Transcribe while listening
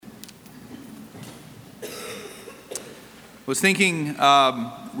Was thinking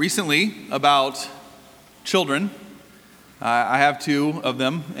recently about children. I have two of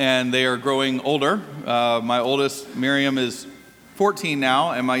them, and they are growing older. My oldest, Miriam, is 14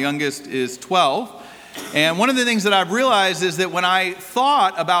 now, and my youngest is 12. And one of the things that I've realized is that when I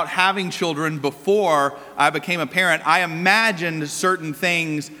thought about having children before I became a parent, I imagined certain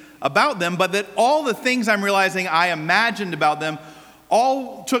things about them, but that all the things I'm realizing I imagined about them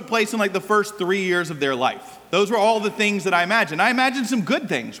all took place in like the first 3 years of their life. Those were all the things that I imagined. I imagined some good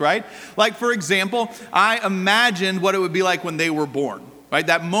things, right? Like, for example, I imagined what it would be like when they were born, right?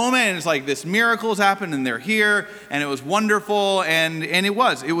 That moment, and it's like this miracle has happened, and they're here, and it was wonderful, and it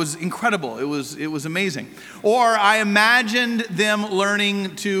was incredible. It was amazing. Or I imagined them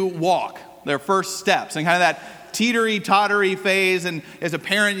learning to walk, their first steps, and kind of that teetery-tottery phase, and as a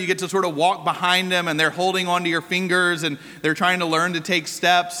parent, you get to sort of walk behind them, and they're holding onto your fingers, and they're trying to learn to take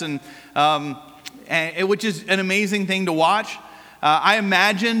steps, which is an amazing thing to watch. I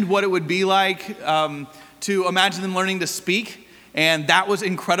imagined what it would be like to imagine them learning to speak, and that was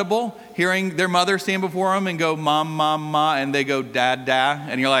incredible, hearing their mother stand before them and go, "Mom, mom, ma," and they go, "Dad, dad,"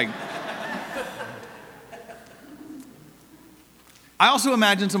 and you're like... I also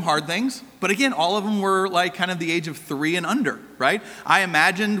imagined some hard things, but again, all of them were like kind of the age of 3 and under, right? I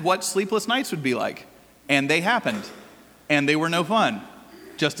imagined what sleepless nights would be like, and they happened, and they were no fun,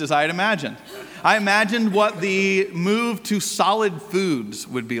 just as I had imagined. I imagined what the move to solid foods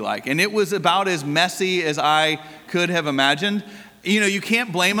would be like, and it was about as messy as I could have imagined. You know, you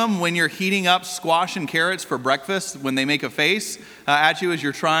can't blame them when you're heating up squash and carrots for breakfast when they make a face at you as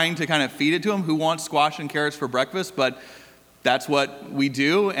you're trying to kind of feed it to them. Who wants squash and carrots for breakfast? But that's what we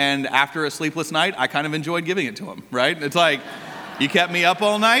do, and after a sleepless night, I kind of enjoyed giving it to them, right? It's like, you kept me up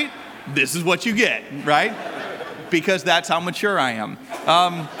all night, this is what you get, right? Because that's how mature I am.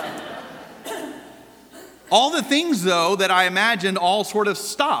 All the things, though, that I imagined all sort of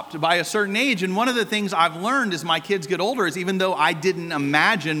stopped by a certain age, and one of the things I've learned as my kids get older is even though I didn't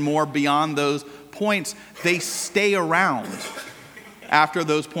imagine more beyond those points, they stay around after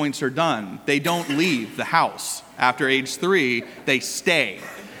those points are done. They don't leave the house. After age 3, they stay.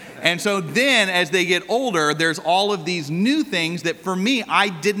 And so then as they get older, there's all of these new things that for me, I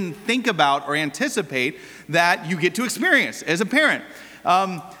didn't think about or anticipate that you get to experience as a parent.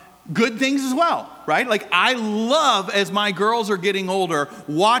 Good things as well, right? Like, I love, as my girls are getting older,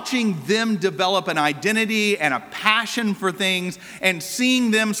 watching them develop an identity and a passion for things and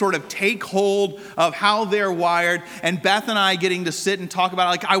seeing them sort of take hold of how they're wired, and Beth and I getting to sit and talk about it.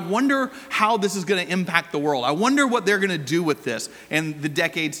 Like, I wonder how this is going to impact the world. I wonder what they're going to do with this in the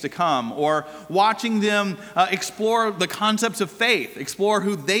decades to come. Or watching them explore the concepts of faith, explore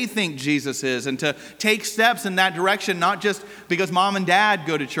who they think Jesus is, and to take steps in that direction, not just because mom and dad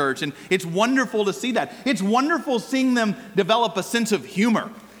go to church. And it's wonderful to see that. It's wonderful seeing them develop a sense of humor.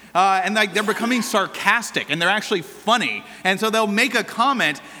 And like they're becoming sarcastic, and they're actually funny. And so they'll make a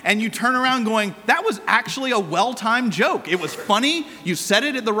comment, and you turn around going, that was actually a well-timed joke. It was funny. You said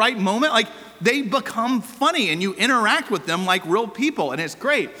it at the right moment. Like, they become funny, and you interact with them like real people, and it's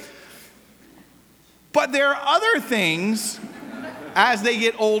great. But there are other things as they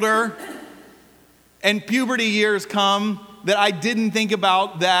get older and puberty years come that I didn't think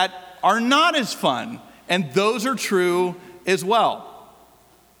about that are not as fun, and those are true as well.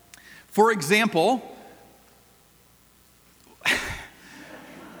 For example,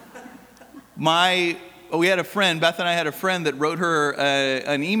 we had a friend, Beth and I had a friend that wrote her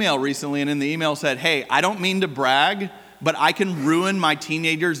an email recently, and in the email said, "Hey, I don't mean to brag, but I can ruin my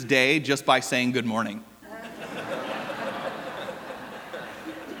teenager's day just by saying good morning."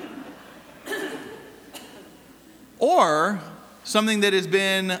 Or something that has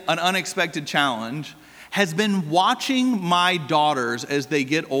been an unexpected challenge has been watching my daughters as they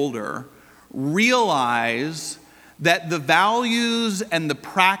get older realize that the values and the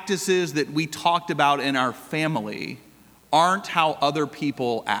practices that we talked about in our family aren't how other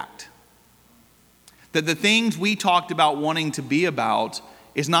people act. That the things we talked about wanting to be about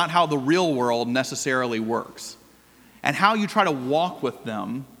is not how the real world necessarily works. And how you try to walk with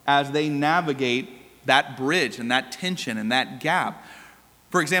them as they navigate that bridge and that tension and that gap.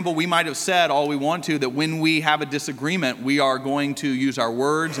 For example, we might have said all we want to, that when we have a disagreement, we are going to use our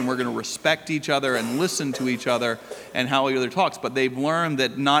words and we're going to respect each other and listen to each other and how each other talks. But they've learned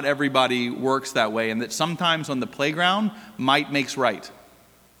that not everybody works that way, and that sometimes on the playground, might makes right.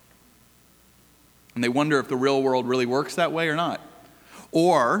 And they wonder if the real world really works that way or not.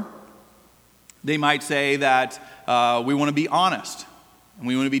 Or they might say that we want to be honest and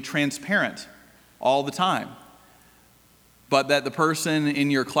we want to be transparent all the time. but that the person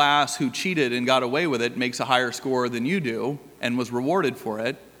in your class who cheated and got away with it makes a higher score than you do and was rewarded for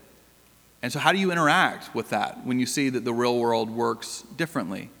it. And so how do you interact with that when you see that the real world works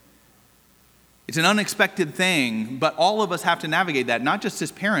differently? It's an unexpected thing, but all of us have to navigate that, not just as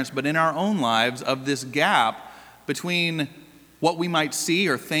parents, but in our own lives, of this gap between what we might see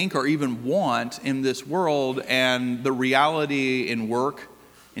or think or even want in this world and the reality in work,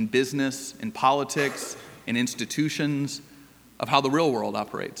 in business, in politics, in institutions, of how the real world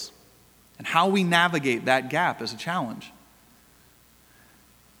operates. And how we navigate that gap is a challenge.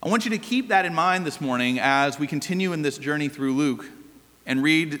 I want you to keep that in mind this morning as we continue in this journey through Luke and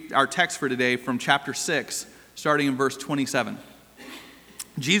read our text for today from chapter 6, starting in verse 27.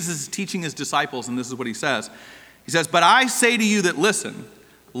 Jesus is teaching his disciples, and this is what he says. He says, "But I say to you that listen,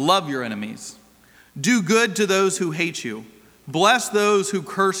 love your enemies. Do good to those who hate you. Bless those who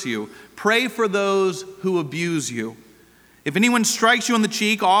curse you. Pray for those who abuse you. If anyone strikes you on the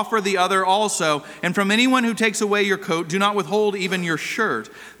cheek, offer the other also. And from anyone who takes away your coat, do not withhold even your shirt.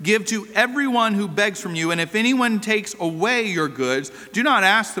 Give to everyone who begs from you. And if anyone takes away your goods, do not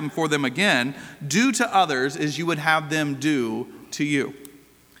ask them for them again. Do to others as you would have them do to you.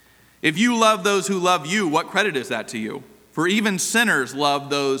 If you love those who love you, what credit is that to you? For even sinners love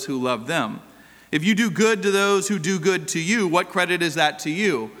those who love them. If you do good to those who do good to you, what credit is that to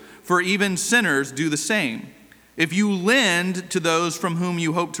you? For even sinners do the same. If you lend to those from whom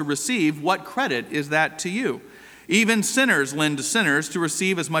you hope to receive, what credit is that to you? Even sinners lend to sinners to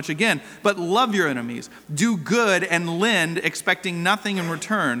receive as much again. But love your enemies. Do good and lend, expecting nothing in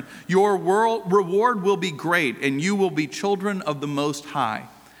return. Your reward will be great, and you will be children of the Most High.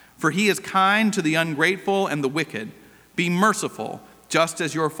 For he is kind to the ungrateful and the wicked. Be merciful, just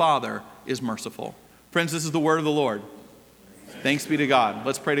as your Father is merciful." Friends, this is the word of the Lord. Thanks be to God.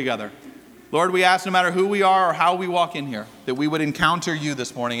 Let's pray together. Lord, we ask no matter who we are or how we walk in here, that we would encounter you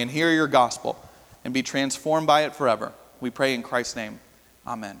this morning and hear your gospel and be transformed by it forever. We pray in Christ's name.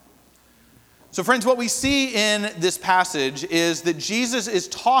 Amen. So friends, what we see in this passage is that Jesus is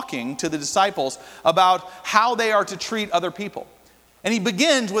talking to the disciples about how they are to treat other people. And he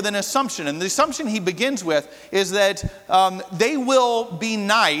begins with an assumption. And the assumption he begins with is that they will be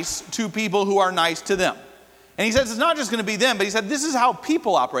nice to people who are nice to them. And he says it's not just going to be them, but he said this is how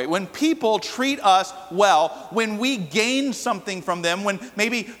people operate. When people treat us well, when we gain something from them, when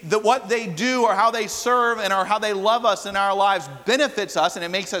maybe what they do or how they serve and or how they love us in our lives benefits us and it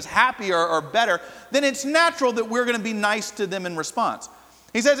makes us happier or better, then it's natural that we're going to be nice to them in response.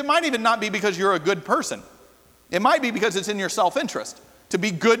 He says it might even not be because you're a good person. It might be because it's in your self-interest to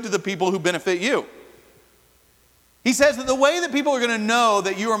be good to the people who benefit you. He says that the way that people are going to know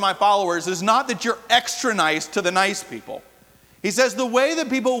that you are my followers is not that you're extra nice to the nice people. He says the way that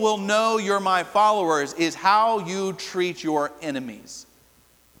people will know you're my followers is how you treat your enemies.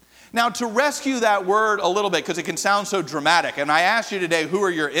 Now, to rescue that word a little bit, because it can sound so dramatic, and I asked you today, who are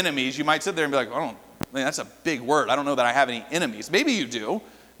your enemies? You might sit there and be like, that's a big word. I don't know that I have any enemies. Maybe you do.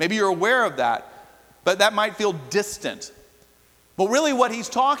 Maybe you're aware of that. But that might feel distant. But really what he's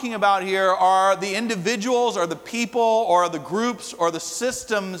talking about here are the individuals or the people or the groups or the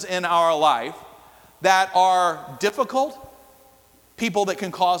systems in our life that are difficult, people that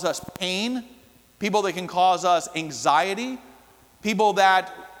can cause us pain, people that can cause us anxiety, people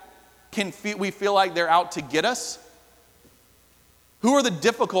that we feel like they're out to get us. Who are the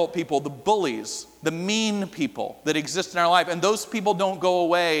difficult people, the bullies, the mean people that exist in our life? And those people don't go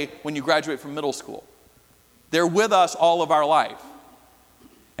away when you graduate from middle school. They're with us all of our life.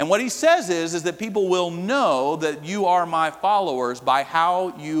 And what he says is that people will know that you are my followers by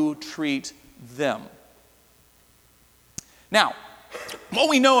how you treat them. Now, what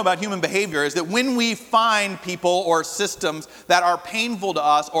we know about human behavior is that when we find people or systems that are painful to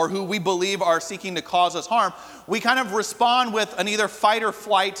us or who we believe are seeking to cause us harm, we kind of respond with an either fight or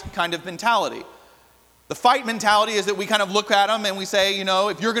flight kind of mentality. The fight mentality is that we kind of look at them and we say,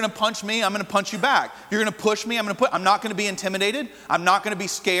 if you're going to punch me, I'm going to punch you back. If you're going to push me, I'm not going to be intimidated. I'm not going to be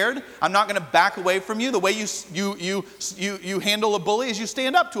scared. I'm not going to back away from you. The way you handle a bully is you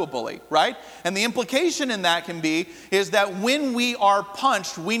stand up to a bully, right? And the implication in that is that when we are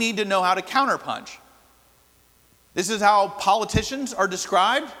punched, we need to know how to counterpunch. This is how politicians are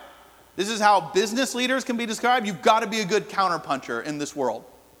described. This is how business leaders can be described. You've got to be a good counterpuncher in this world.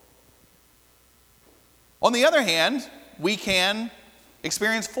 On the other hand, we can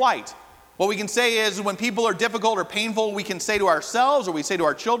experience flight. What we can say is when people are difficult or painful, we can say to ourselves or we say to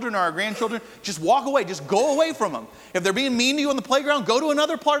our children or our grandchildren, just walk away, just go away from them. If they're being mean to you on the playground, go to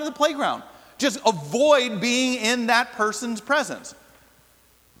another part of the playground. Just avoid being in that person's presence.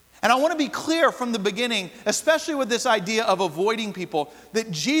 And I want to be clear from the beginning, especially with this idea of avoiding people, that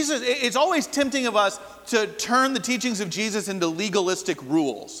Jesus, it's always tempting of us to turn the teachings of Jesus into legalistic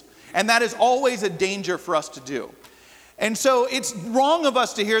rules. And that is always a danger for us to do. And so it's wrong of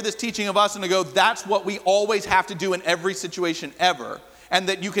us to hear this teaching of us and to go, that's what we always have to do in every situation ever. And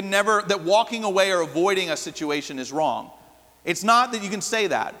that you can never, that walking away or avoiding a situation is wrong. It's not that you can say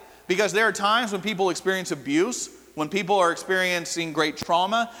that. Because there are times when people experience abuse, when people are experiencing great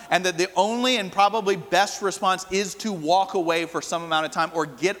trauma, and that the only and probably best response is to walk away for some amount of time or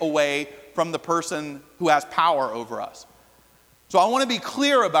get away from the person who has power over us. So I want to be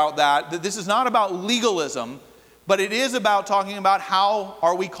clear about that this is not about legalism, but it is about talking about how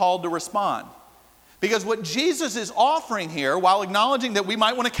are we called to respond. Because what Jesus is offering here, while acknowledging that we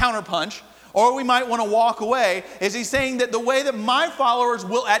might want to counterpunch, or we might want to walk away, is he's saying that the way that my followers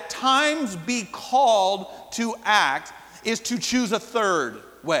will at times be called to act is to choose a third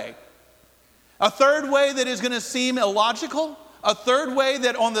way. A third way that is going to seem illogical, a third way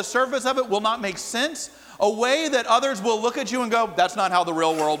that on the surface of it will not make sense, a way that others will look at you and go, that's not how the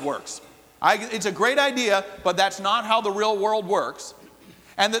real world works. It's a great idea, but that's not how the real world works.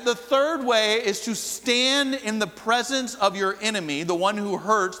 And that the third way is to stand in the presence of your enemy, the one who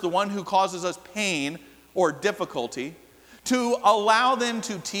hurts, the one who causes us pain or difficulty, to allow them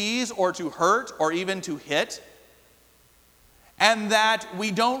to tease or to hurt or even to hit, and that we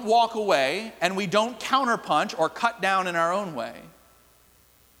don't walk away and we don't counterpunch or cut down in our own way,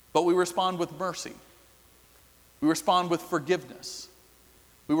 but we respond with mercy. We respond with forgiveness.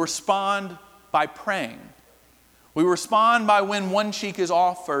 We respond by praying. We respond by when one cheek is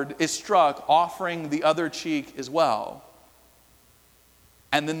struck, offering the other cheek as well.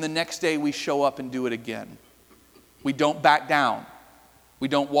 And then the next day we show up and do it again. We don't back down. We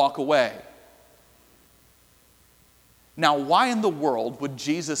don't walk away. Now, why in the world would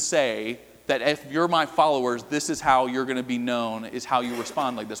Jesus say that if you're my followers, this is how you're going to be known, is how you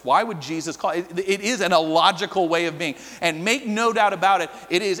respond like this? Why would Jesus call it? It is an illogical way of being. And make no doubt about it,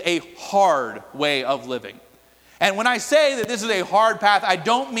 it is a hard way of living. And when I say that this is a hard path, I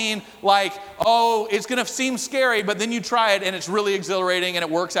don't mean like, oh, it's going to seem scary, but then you try it and it's really exhilarating and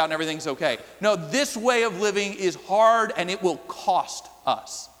it works out and everything's okay. No, this way of living is hard and it will cost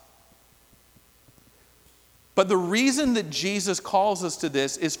us. But the reason that Jesus calls us to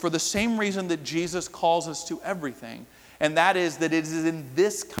this is for the same reason that Jesus calls us to everything. And that is that it is in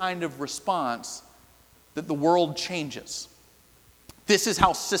this kind of response that the world changes. This is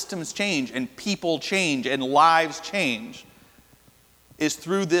how systems change and people change and lives change, is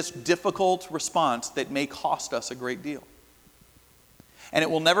through this difficult response that may cost us a great deal. And it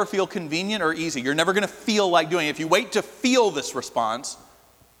will never feel convenient or easy. You're never going to feel like doing it. If you wait to feel this response,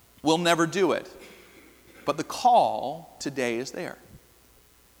 we'll never do it. But the call today is there.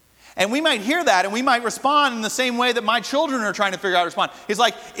 And we might hear that and we might respond in the same way that my children are trying to figure out how to respond. It's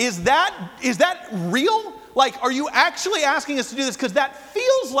like, is that real? Like, are you actually asking us to do this? Because that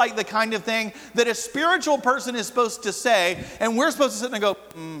feels like the kind of thing that a spiritual person is supposed to say, and we're supposed to sit there and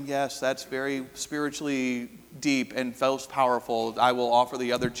go, yes, that's very spiritually deep and feels powerful. I will offer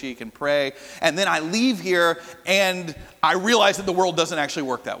the other cheek and pray. And then I leave here and I realize that the world doesn't actually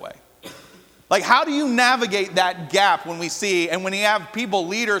work that way. Like, how do you navigate that gap when we see, and when you have people,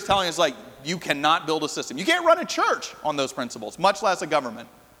 leaders telling us, like, you cannot build a system. You can't run a church on those principles, much less a government.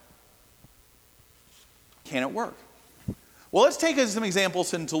 Can it work? Well, let's take some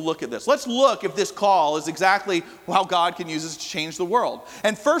examples and to look at this. Let's look if this call is exactly how God can use this to change the world.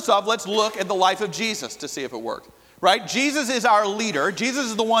 And first off, let's look at the life of Jesus to see if it worked. Right? Jesus is our leader. Jesus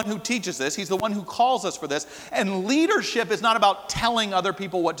is the one who teaches this. He's the one who calls us for this. And leadership is not about telling other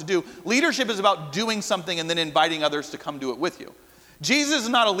people what to do. Leadership is about doing something and then inviting others to come do it with you. Jesus is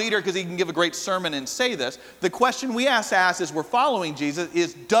not a leader because he can give a great sermon and say this. The question we have to ask as we're following Jesus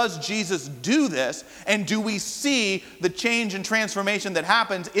is, does Jesus do this? And do we see the change and transformation that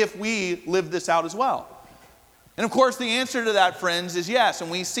happens if we live this out as well? And of course, the answer to that, friends, is yes. And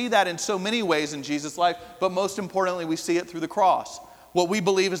we see that in so many ways in Jesus' life. But most importantly, we see it through the cross. What we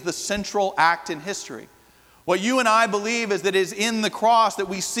believe is the central act in history. What you and I believe is that it is in the cross that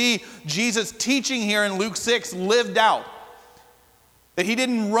we see Jesus' teaching here in Luke 6 lived out. That he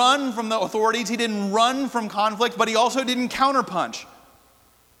didn't run from the authorities, he didn't run from conflict, but he also didn't counterpunch.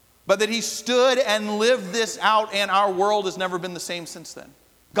 But that he stood and lived this out, and our world has never been the same since then.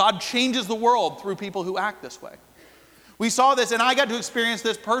 God changes the world through people who act this way. We saw this, and I got to experience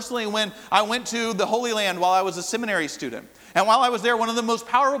this personally when I went to the Holy Land while I was a seminary student. And while I was there, one of the most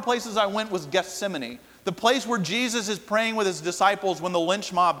powerful places I went was Gethsemane, the place where Jesus is praying with his disciples when the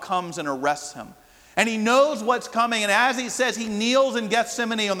lynch mob comes and arrests him. And he knows what's coming. And as he says, he kneels in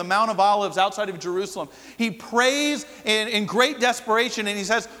Gethsemane on the Mount of Olives outside of Jerusalem. He prays in great desperation. And he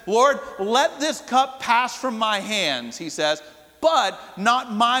says, Lord, let this cup pass from my hands, he says, but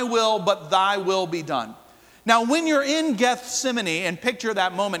not my will, but thy will be done. Now, when you're in Gethsemane, and picture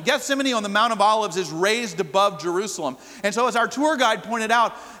that moment, Gethsemane on the Mount of Olives is raised above Jerusalem. And so as our tour guide pointed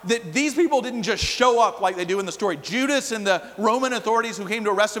out, that these people didn't just show up like they do in the story. Judas and the Roman authorities who came to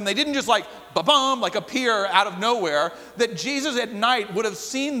arrest him, they didn't just like, ba-bum, like appear out of nowhere. That Jesus at night would have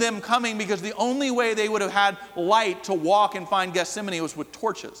seen them coming because the only way they would have had light to walk and find Gethsemane was with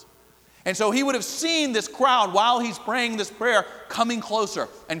torches. And so he would have seen this crowd while he's praying this prayer coming closer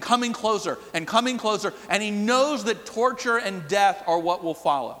and coming closer and coming closer. And he knows that torture and death are what will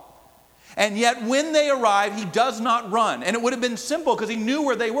follow. And yet when they arrive, he does not run. And it would have been simple because he knew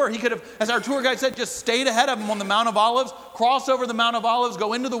where they were. He could have, as our tour guide said, just stayed ahead of them on the Mount of Olives, cross over the Mount of Olives,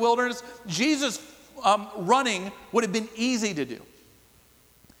 go into the wilderness. Jesus running would have been easy to do.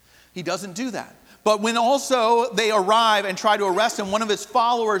 He doesn't do that. But when also they arrive and try to arrest him, one of his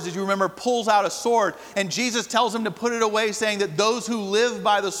followers, as you remember, pulls out a sword. And Jesus tells him to put it away, saying that those who live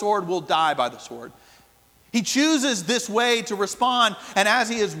by the sword will die by the sword. He chooses this way to respond. And as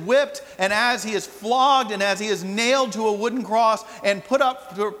he is whipped, and as he is flogged, and as he is nailed to a wooden cross and put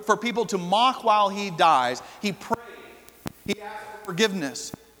up for people to mock while he dies, he prays. He asks for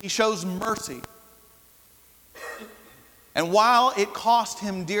forgiveness. He shows mercy. And while it cost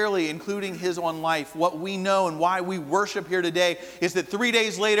him dearly, including his own life, what we know and why we worship here today is that 3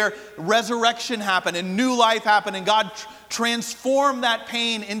 days later, resurrection happened and new life happened, and God transformed that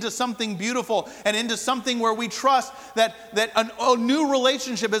pain into something beautiful and into something where we trust that a new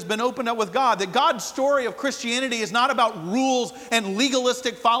relationship has been opened up with God. That God's story of Christianity is not about rules and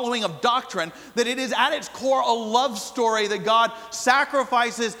legalistic following of doctrine, that it is at its core a love story that God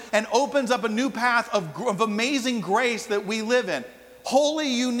sacrifices and opens up a new path of amazing grace that we live in. Wholly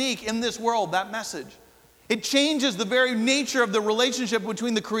unique in this world, that message. It changes the very nature of the relationship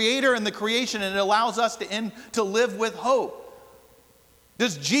between the Creator and the creation, and it allows us to live with hope.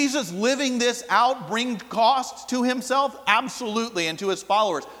 Does Jesus living this out bring cost to himself? Absolutely, and to his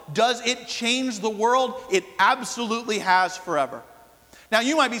followers. Like it change the world? It absolutely has forever. Now,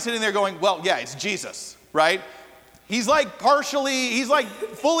 you might be sitting there going, well, yeah, it's Jesus, right? He's like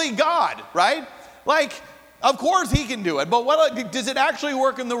fully God, right? Like, of course he can do it, but does it actually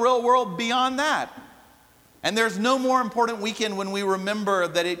work in the real world beyond that? And there's no more important weekend when we remember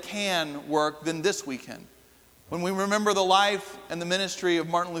that it can work than this weekend. When we remember the life and the ministry of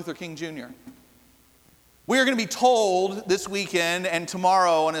Martin Luther King Jr. We are going to be told this weekend and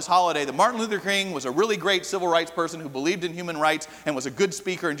tomorrow on his holiday that Martin Luther King was a really great civil rights person who believed in human rights and was a good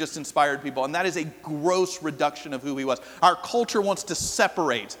speaker and just inspired people. And that is a gross reduction of who he was. Our culture wants to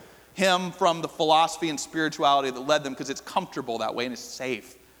separate him from the philosophy and spirituality that led them because it's comfortable that way and it's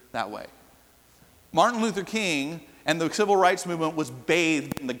safe that way. Martin Luther King and the civil rights movement was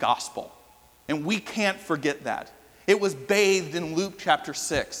bathed in the gospel. And we can't forget that. It was bathed in Luke chapter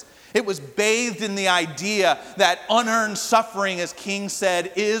 6. It was bathed in the idea that unearned suffering, as King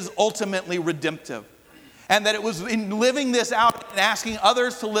said, is ultimately redemptive. And that it was in living this out and asking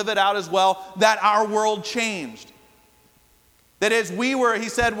others to live it out as well that our world changed. That as he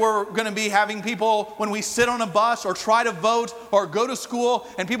said, we're going to be having people, when we sit on a bus or try to vote or go to school,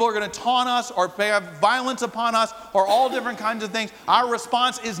 and people are going to taunt us or have violence upon us or all different kinds of things, our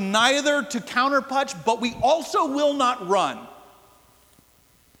response is neither to counterpunch, but we also will not run.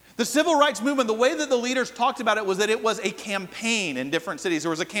 The civil rights movement, the way that the leaders talked about it was that it was a campaign in different cities. There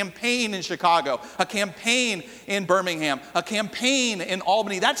was a campaign in Chicago, a campaign in Birmingham, a campaign in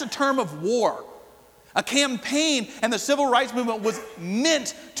Albany. That's a term of war. A campaign, and the civil rights movement was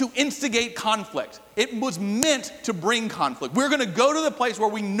meant to instigate conflict. It was meant to bring conflict. We're going to go to the place where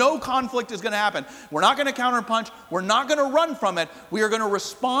we know conflict is going to happen. We're not going to counterpunch. We're not going to run from it. We are going to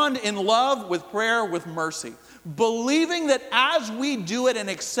respond in love, with prayer, with mercy. Believing that as we do it and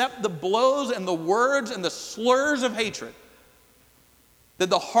accept the blows and the words and the slurs of hatred, that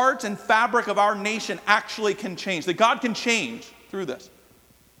the heart and fabric of our nation actually can change, that God can change through this.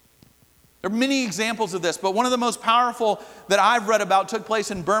 There are many examples of this, but one of the most powerful that I've read about took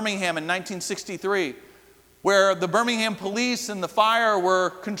place in Birmingham in 1963, where the Birmingham police and the fire were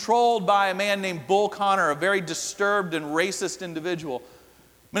controlled by a man named Bull Connor, a very disturbed and racist individual.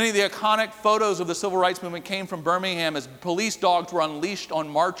 Many of the iconic photos of the civil rights movement came from Birmingham as police dogs were unleashed on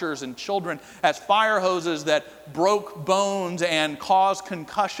marchers and children, as fire hoses that broke bones and caused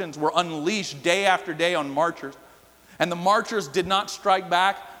concussions were unleashed day after day on marchers. And the marchers did not strike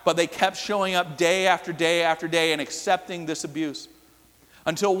back, but they kept showing up day after day after day and accepting this abuse.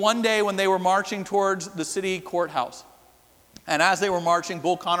 Until one day when they were marching towards the city courthouse. And as they were marching,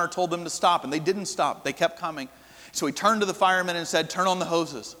 Bull Connor told them to stop, and they didn't stop. They kept coming. So he turned to the firemen and said, "Turn on the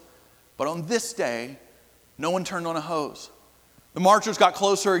hoses." But on this day, no one turned on a hose. The marchers got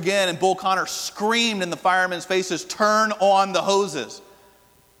closer again, and Bull Connor screamed in the firemen's faces, "Turn on the hoses."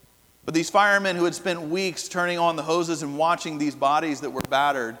 But these firemen who had spent weeks turning on the hoses and watching these bodies that were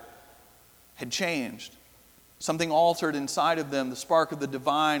battered had changed. Something altered inside of them. The spark of the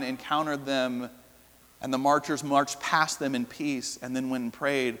divine encountered them, and the marchers marched past them in peace and then went and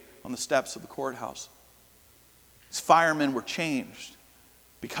prayed on the steps of the courthouse. These firemen were changed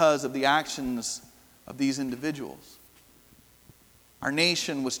because of the actions of these individuals. Our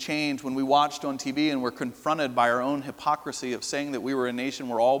nation was changed when we watched on TV and were confronted by our own hypocrisy of saying that we were a nation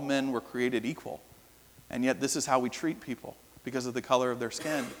where all men were created equal. And yet this is how we treat people because of the color of their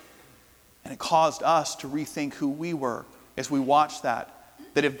skin. And it caused us to rethink who we were as we watched that.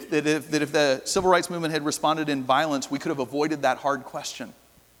 That if the civil rights movement had responded in violence, we could have avoided that hard question.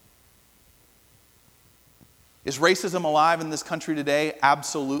 Is racism alive in this country today?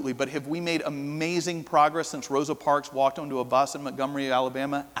 Absolutely. But have we made amazing progress since Rosa Parks walked onto a bus in Montgomery,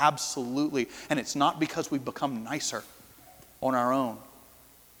 Alabama? Absolutely. And it's not because we've become nicer on our own.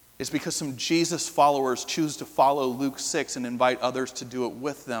 It's because some Jesus followers choose to follow Luke 6 and invite others to do it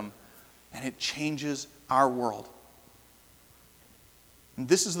with them. And it changes our world. And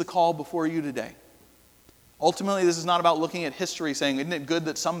this is the call before you today. Ultimately, this is not about looking at history saying, isn't it good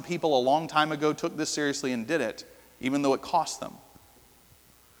that some people a long time ago took this seriously and did it, even though it cost them?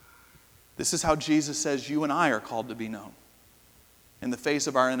 This is how Jesus says you and I are called to be known. In the face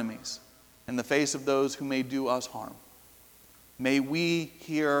of our enemies, in the face of those who may do us harm. May we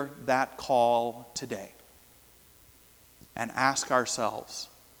hear that call today and ask ourselves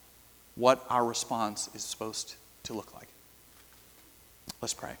what our response is supposed to look like.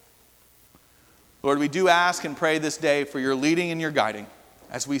 Let's pray. Lord, we do ask and pray this day for your leading and your guiding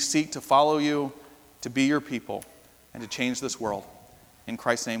as we seek to follow you, to be your people, and to change this world. In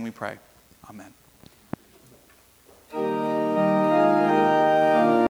Christ's name we pray. Amen.